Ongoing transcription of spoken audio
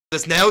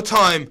It's now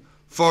time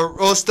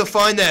for us to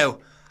find out,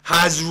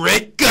 has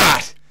Rick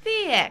got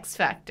the X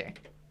Factor?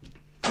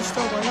 Sickened.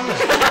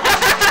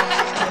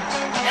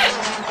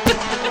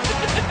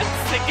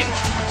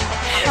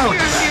 Oh, you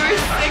were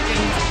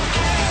sickened.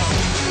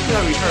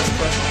 Yeah, we first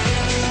question.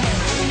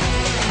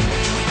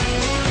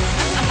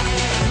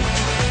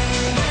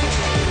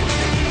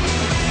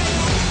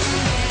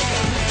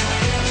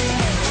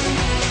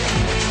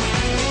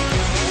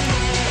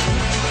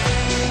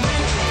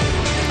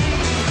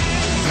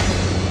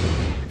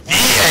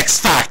 X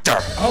Factor.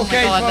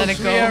 Okay, folks,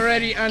 we are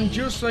ready, and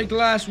just like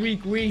last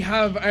week, we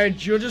have our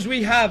judges.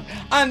 We have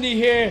Andy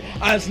here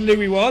as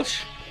Louis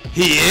Walsh.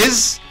 He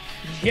is?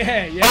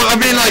 Yeah. Oh, I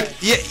mean, like,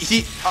 yeah,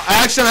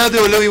 I actually know how to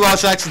do a Louis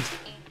Walsh accent.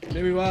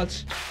 Louis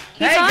Walsh.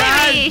 Hey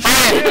guys!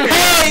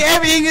 Hey,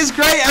 everything is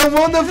great and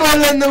wonderful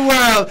in the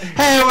world.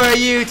 How are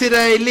you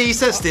today,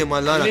 Lisa? Steal my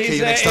line, I'll kill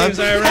you next time.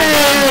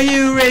 How are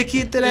you,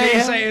 Ricky, today?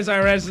 Lisa is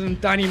our resident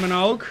Danni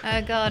Minogue.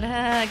 Oh God,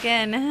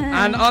 again.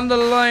 And on the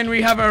line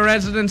we have our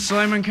resident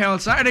Simon Cowell.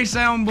 Saturday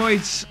Sound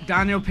Bites,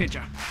 Daniel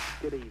Pitcher.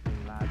 Good evening,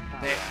 lads.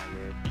 How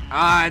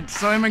are you?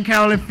 Simon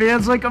Cowell, it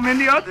feels like I'm in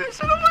the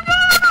audition. Oh my God,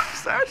 I'm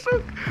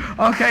starstruck.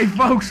 Okay,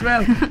 folks,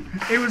 well,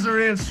 it was a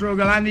real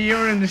struggle. Andy, you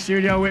were in the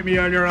studio with me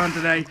earlier on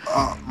today.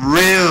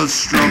 Real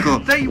struggle.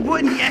 But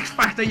in the X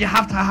Factor, you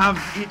have to have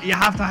your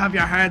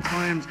hard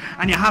times,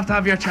 and you have to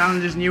have your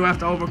challenges, and you have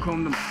to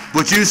overcome them.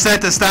 But you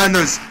set the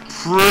standards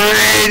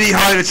pretty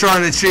high to try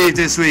and achieve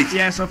this week.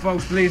 Yeah, so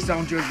folks, please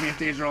don't judge me if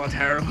these are all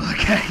terrible,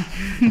 okay?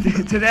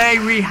 Today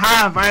we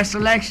have our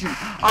selection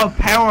of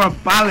Power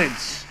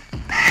Ballads.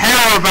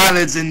 Power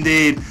Ballads,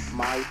 indeed.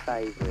 My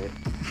favourite.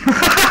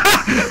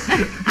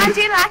 I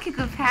do like a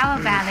good power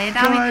ballad.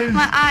 I mean,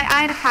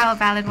 I had a power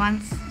ballad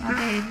once. I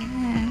did.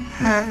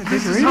 Yeah.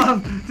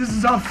 This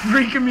is all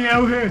freaking me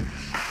out here.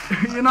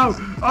 You know,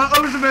 I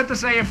was about to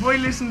say, if I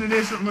listen to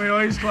this with my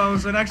eyes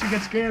closed, I'd actually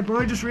get scared, but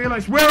I just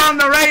realised we're on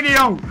the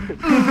radio!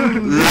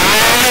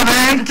 Loud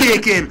and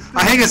kicking.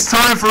 I think it's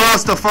time for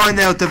us to find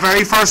out the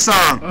very first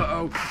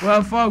song.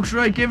 Well, folks,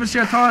 right, give us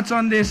your thoughts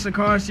on this, of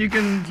course. You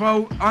can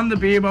vote on the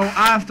Bebo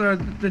after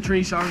the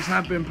 3 songs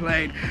have been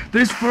played.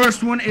 This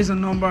first one is a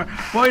number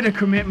by The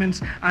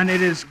Commitments, and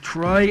it is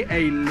Try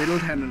a Little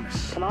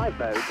Tenderness. Can I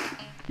vote?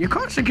 Of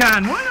course you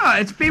can, why not?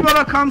 It's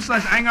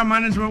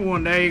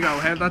bebo.com/angermanagement1. There you go,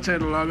 that's how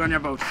to log on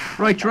your votes.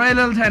 Right, Try a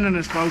Little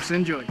Tenderness, folks,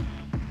 enjoy.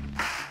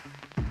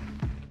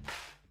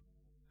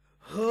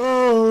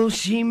 Oh,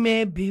 she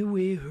may be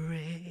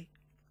weary,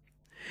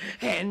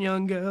 and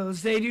young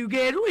girls, they do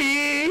get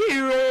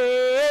weary.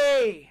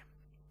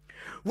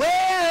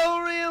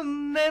 Well,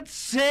 in that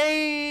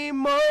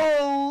same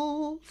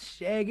old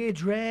shaggy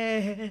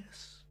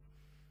dress,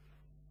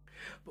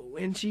 but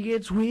when she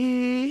gets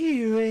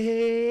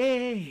weary,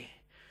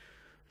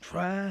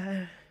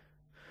 try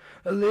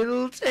a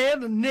little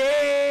tenderness.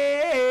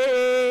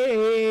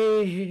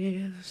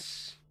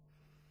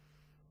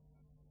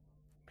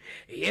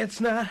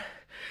 It's not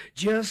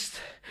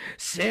just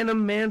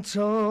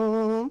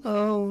sentimental,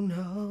 oh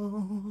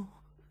no.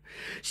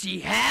 She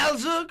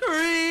has a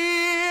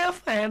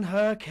grief and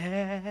her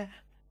care.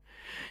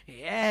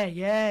 Yeah.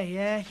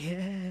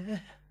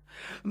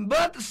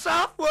 But the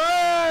soft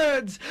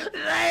words,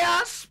 they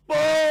are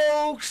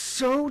spoke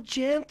so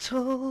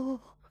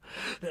gentle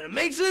that it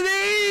makes it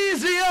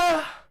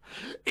easier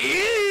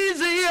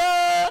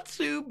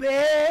to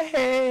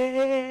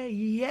bear,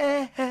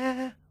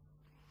 yeah.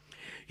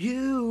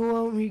 You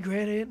won't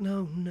regret it,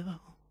 no.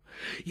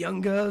 Young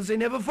girls, they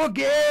never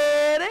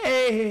forget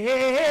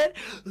it.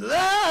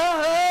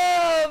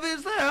 Love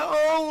is their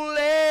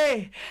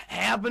only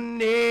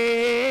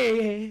happiness.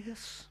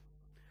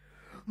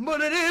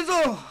 But it is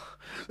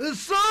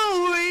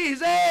so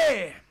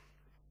easy.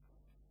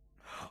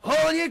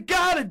 All you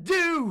gotta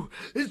do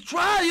is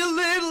try a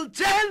little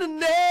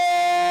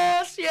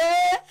tenderness,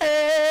 yeah.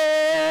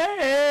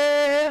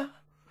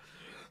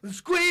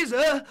 Squeeze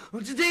her,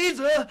 tease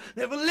her,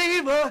 never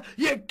leave her.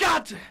 You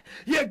got to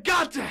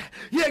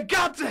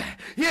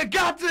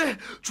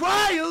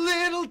try a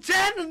little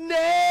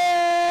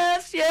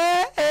tenderness,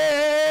 yeah.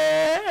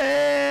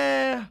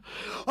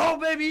 Oh,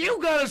 baby, you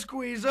gotta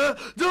squeeze her.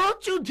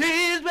 Don't you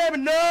tease, baby,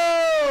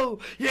 no.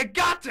 You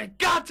got to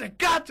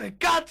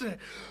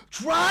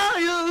try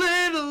a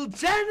little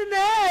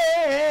tenderness.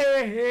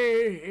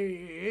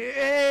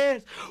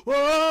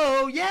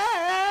 Oh, yeah.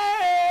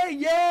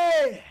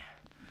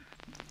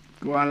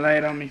 Go on, lay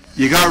it on me.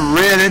 You got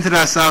real into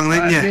that song,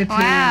 didn't you?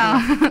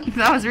 Wow,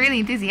 that was really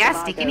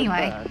enthusiastic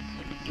anyway.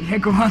 Yeah,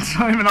 go on,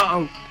 Simon.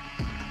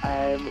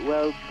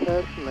 Well,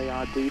 personally,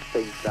 I do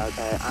think that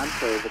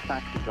Anto, the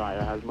taxi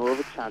driver, has more of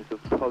a chance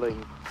of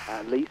pulling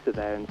Lisa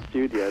there in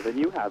studio than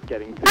you have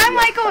getting to Oh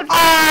my God!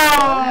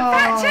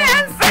 That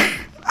chance!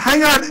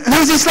 Hang on,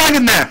 who's he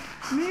slagging there?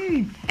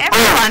 Me.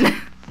 Everyone.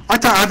 I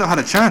thought I had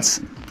a chance.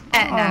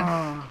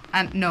 No.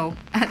 No.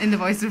 In the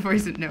voice of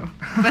voice, no.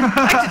 But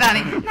back to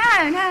Danny. No.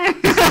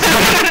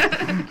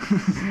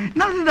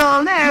 Not at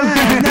all, no.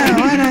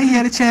 No, I don't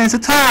get a chance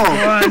at all.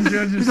 Go on,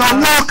 judges. We've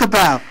got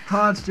walkabout.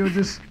 Thoughts,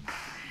 judges.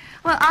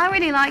 Well, I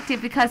really liked it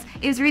because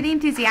it was really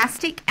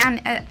enthusiastic,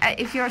 and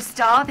if you're a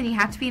star, then you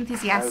have to be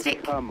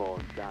enthusiastic. Oh, come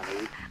on,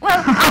 Danny.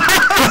 Well,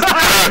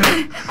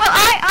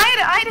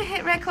 I had a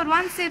hit record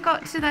once who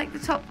got to like the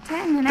top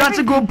 10. And That's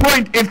a good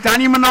point. If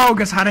Danni Minogue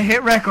has had a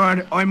hit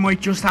record, I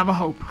might just have a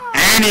hope.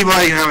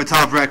 Anybody can have a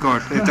top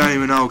record if Danni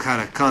Minogue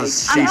had it,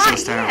 because she's so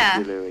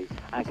terrible. Louis.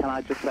 And can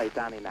I just say,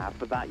 Danny, now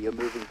for that you're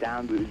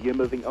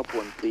moving up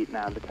one seat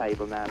now on the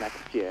table now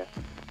next year.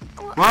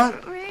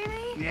 What?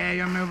 Really? Yeah,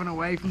 you're moving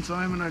away from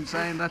Simon. I'm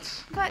saying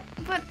that's. But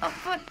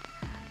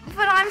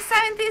I'm so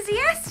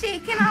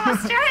enthusiastic, and I'm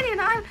Australian.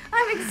 I'm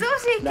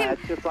exotic. No, And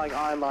it's just like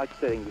I like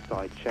sitting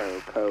beside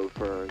Cheryl Cole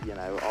for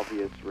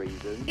obvious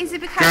reasons. is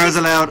it because Girls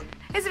allowed.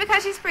 Is it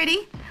because she's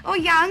pretty or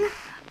young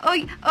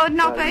or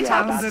not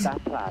Botox? Yeah,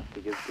 that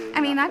plastic is doing.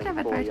 I mean, I've nothing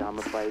never for you, Botox. I'm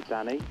afraid,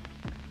 Danny.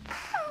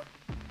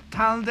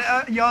 Talented.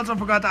 You also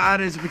forgot to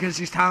add is because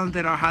she's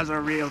talented or has a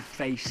real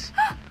face.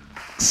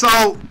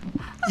 So,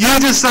 you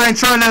just signed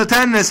Troy Little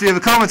Tennis. We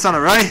have comments on it,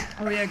 right?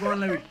 Oh yeah, go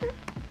on, Louis.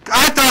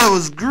 I thought it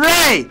was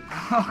great.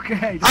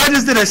 Okay. I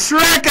just did a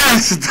Shrek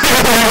accent. It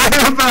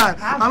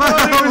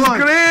was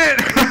great.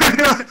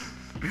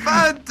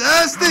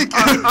 Fantastic.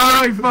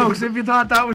 All right, folks. If you thought that was